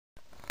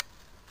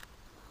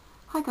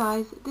Hi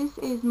guys, this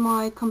is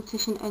my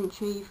competition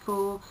entry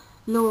for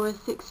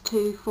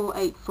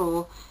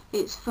Laura62484.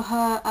 It's for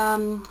her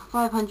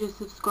 500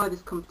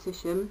 subscribers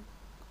competition.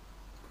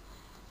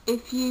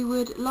 If you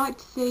would like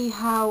to see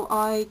how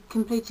I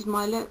completed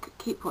my look,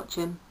 keep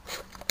watching.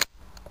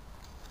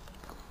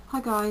 Hi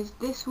guys,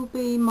 this will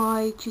be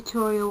my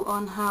tutorial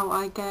on how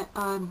I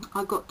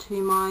got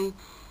to my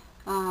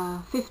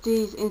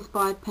 50s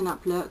inspired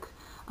pin-up look.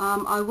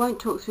 I won't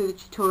talk through the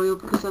tutorial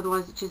because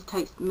otherwise it just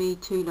takes me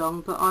too long,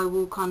 but I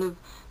will kind of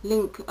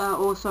link,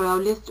 I'll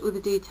list all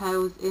the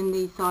details in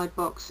the side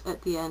box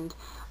at the end.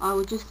 I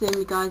will just zoom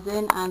you guys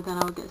in and then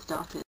I'll get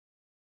started.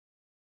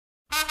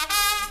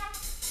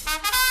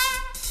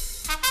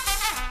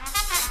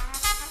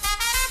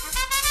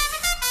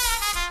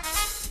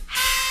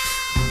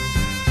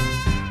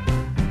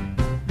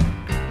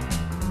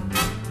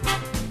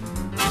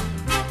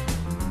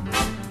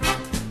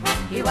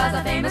 He was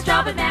a famous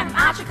trumpet man from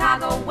out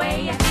Chicago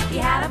way. He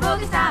had a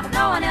boogie style that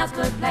no one else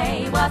could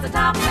play. He was the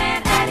top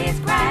man at his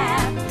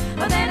craft.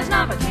 But then his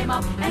number came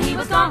up and he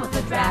was gone with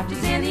the draft.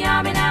 He's in the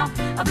army now,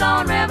 a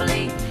blowing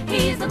reveille.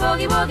 He's the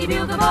boogie woogie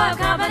bugle boy of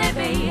Company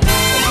B.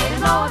 They made him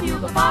blow a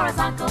bugle for his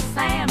Uncle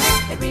Sam.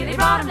 It really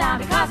brought him down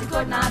because he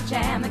could not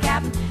jam. The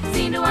captain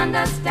seemed to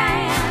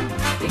understand,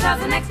 because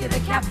the next year the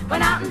cap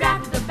went out and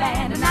drafted the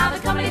band. And now the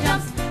company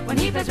jumps when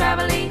he plays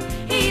reveille.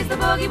 He's the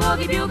boogie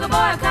woogie bugle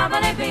boy of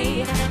Company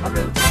B. A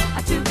root,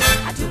 a toot,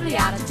 a tootly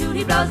out, a toot.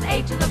 He blows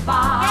 8 to the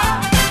bar.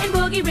 In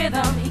boogie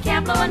rhythm, he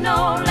can't blow a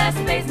note unless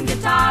the bass and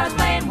guitar is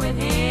playing with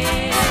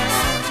him.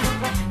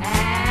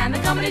 And the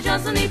company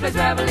jumps when he plays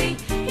reveille.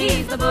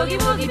 He's the boogie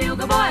woogie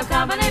bugle boy of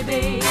Company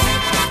B.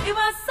 He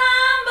was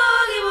some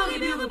boogie woogie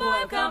bugle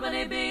boy of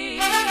Company B.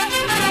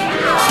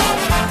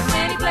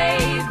 When he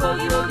plays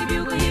boogie woogie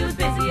bugle, he was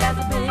busy as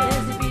a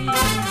busy bee.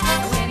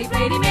 When he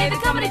played, he made the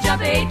company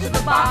jump 8 to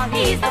the bar.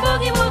 He's the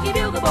boogie woogie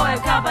bugle boy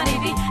of Company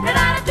B.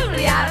 Da-da-da,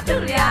 tootly-out,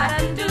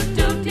 and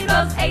doot-doot. He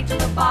blows 8 to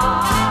the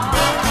bar.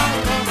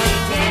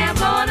 He can't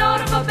blow a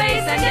note for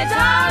bass and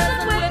guitar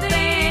with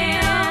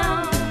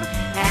him.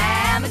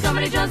 And the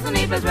company jumps when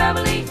he plays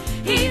reveille.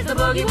 He's the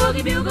boogie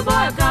woogie bugle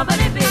boy of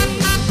Company B.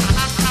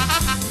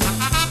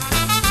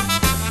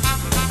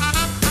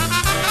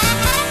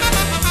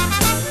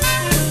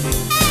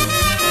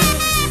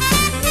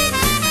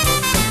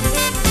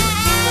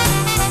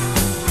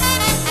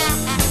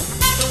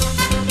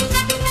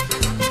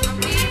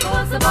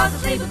 The boys will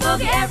sleep with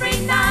boogie every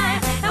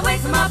night and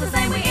wakes them up the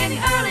same way in the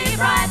early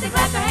bright. They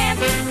clap their hands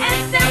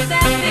and step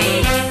their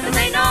feet, 'cause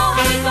they know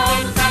how he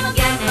goes when someone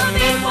gets the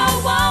beat.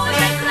 Whoa, whoa, he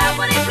breaks it up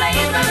when he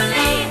plays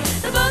reveille.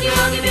 The boogie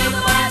woogie bugle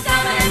boy is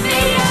coming to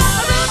me.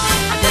 A root,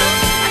 a toot,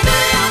 a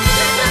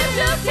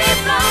toot, he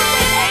blows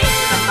it 8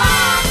 to the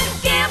bar.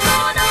 Can't blow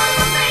a note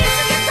for bass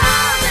and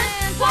guitars and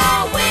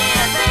whoa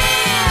with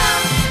him.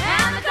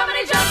 And the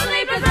company jumps when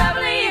he plays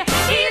reveille.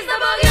 He's the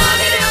boogie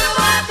woogie bugle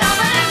boy of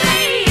Company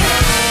B.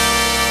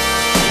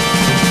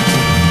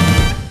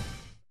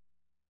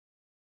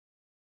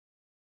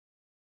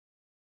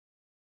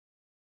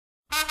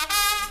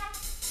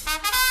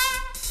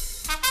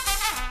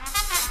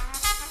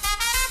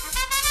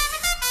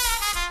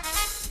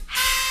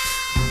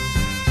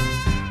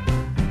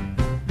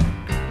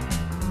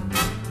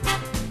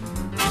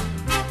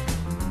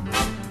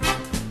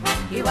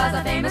 He was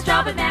a famous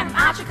trumpet man from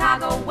out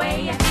Chicago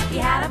way. He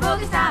had a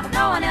boogie style that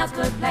no one else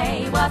could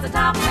play. He was the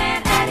top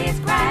man at his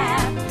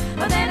craft.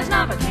 But then his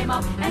number came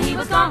up and he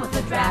was gone with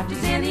the draft.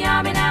 He's in the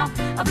army now,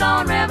 a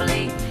blowing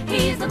reveille.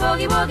 He's the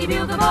boogie woogie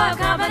bugle boy of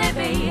Company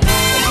B. They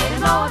made him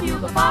blow a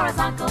bugle for his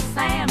Uncle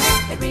Sam.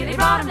 It really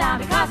brought him down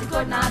because he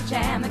could not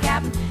jam. The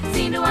captain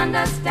seemed to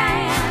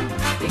understand,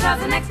 because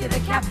the next year the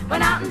cap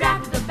went out and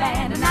drafted the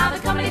band. And now the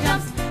company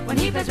jumps when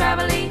he plays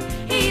reveille.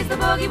 He's the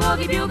boogie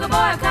woogie bugle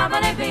boy of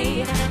Company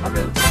B. A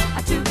root,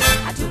 a toot,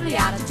 a tootly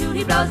out, a toot.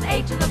 He blows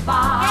 8 to the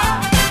bar.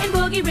 In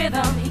boogie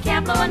rhythm, he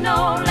can't blow a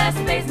note unless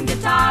the bass and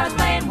guitar is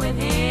playing with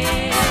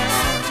him.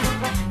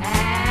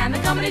 And the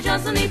company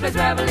jumps when he plays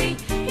reveille.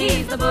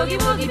 He's the boogie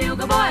woogie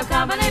bugle boy of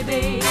Company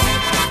B.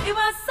 He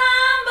was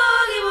some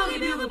boogie woogie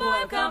bugle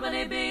boy of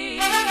Company B.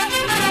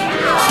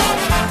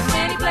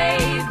 When he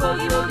plays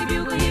boogie woogie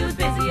bugle, he was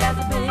busy as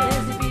a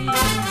busy bee.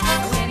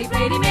 When he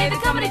played, he made the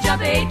company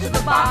jump 8 to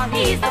the bar.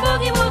 He's the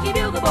boogie woogie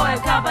bugle boy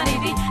of Company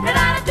B.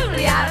 Da-da-da,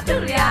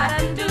 tootly-out,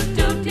 and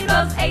doot-doot. He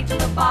blows 8 to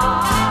the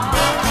bar.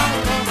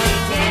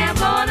 He can't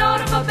blow a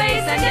note for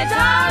bass and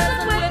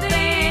guitars with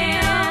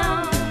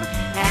him.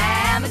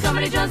 And the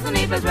company jumps when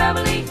he plays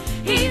reveille.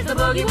 He's the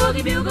boogie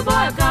woogie bugle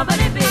boy of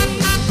Company B.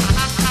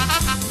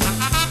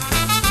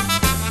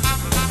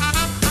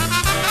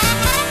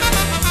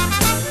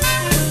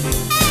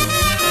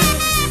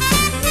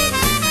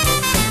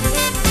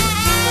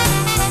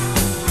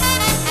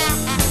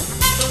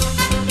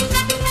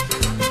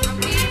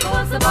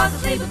 The boys will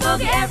sleep with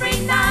boogie every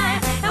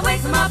night and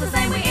wakes them up the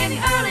same way in the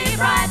early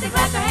bright. They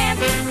clap their hands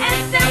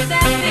and step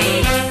their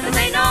feet, 'cause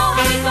they know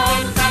how he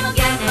goes when someone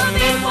gets the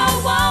beat. Whoa,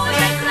 whoa, he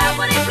breaks it up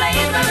when he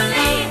plays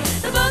reveille.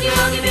 The boogie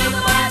woogie bugle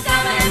boy is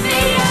Company B.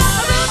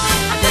 A root,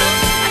 a toot,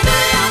 a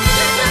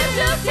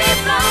toot, he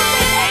blows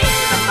it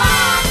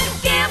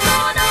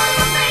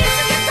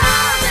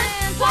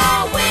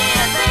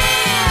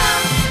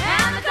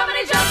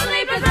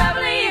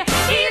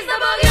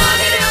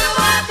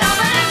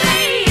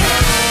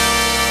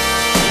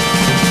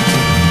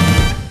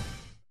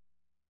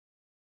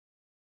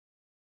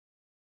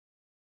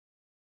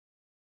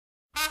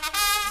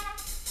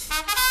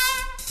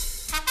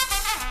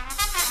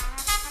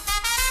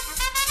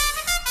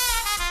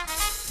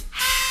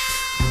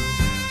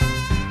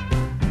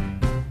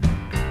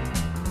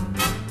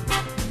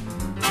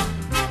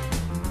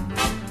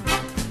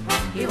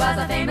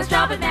a famous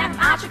trumpet man from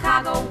out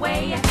Chicago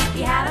way.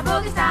 He had a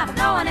boogie style that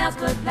no one else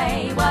could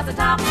play. He was the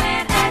top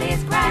man at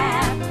his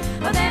craft.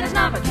 But then his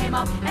number came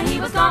up and he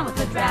was gone with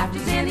the draft.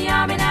 He's in the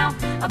army now,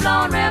 a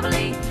blowing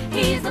reveille.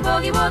 He's the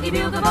boogie woogie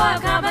bugle boy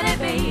of Company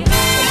B. They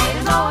made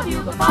him know a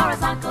bugle for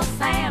his Uncle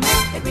Sam.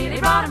 It really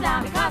brought him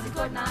down because he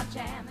could not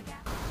jam.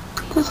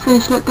 That's the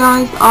finished look,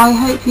 guys. I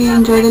hope you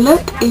enjoy the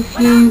look. If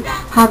you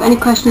have any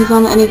questions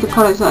on any of the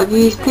products that I've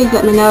used, please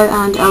let me know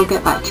and I'll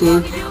get back to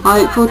you.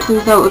 I look forward to the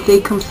result of the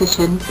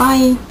competition.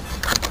 Bye!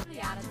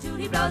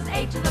 He blows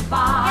eight to the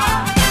bar.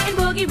 In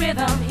boogie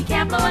rhythm, he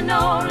can't blow a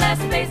note unless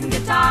the bass and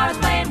guitar is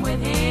playing with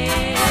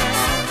him.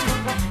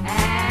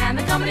 And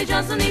the company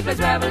Johnson, he plays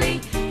reveille.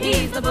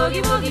 He's the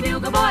boogie woogie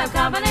bugle boy of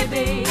Company B.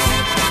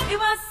 He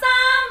was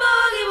some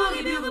boogie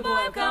woogie bugle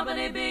boy of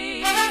Company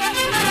B.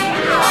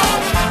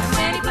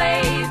 When he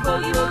plays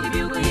boogie woogie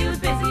bugle, he was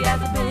busy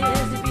as a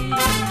busy bee.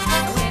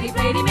 When he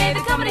played, he made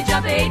the company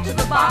jump eight to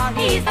the bar.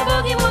 He's the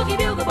boogie woogie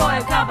bugle boy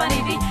of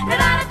Company B.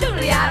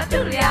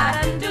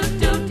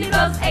 Da-da-da-doodly-yada-doodly-yada-doot-doot. He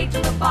blows eight to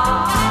the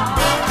bar.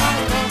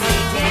 He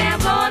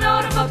can't blow a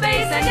note for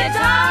bass and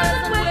guitar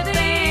with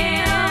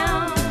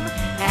him.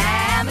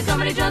 And the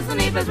company Johnson,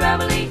 he plays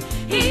reveille.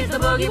 He's the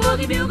boogie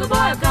woogie bugle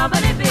boy of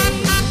Company B.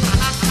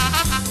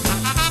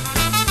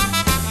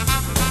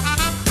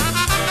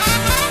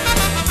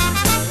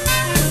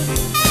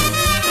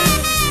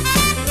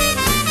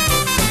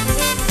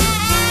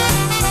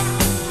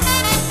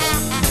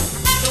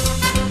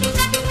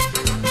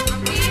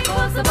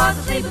 The boys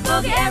sleep with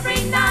boogie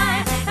every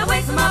night.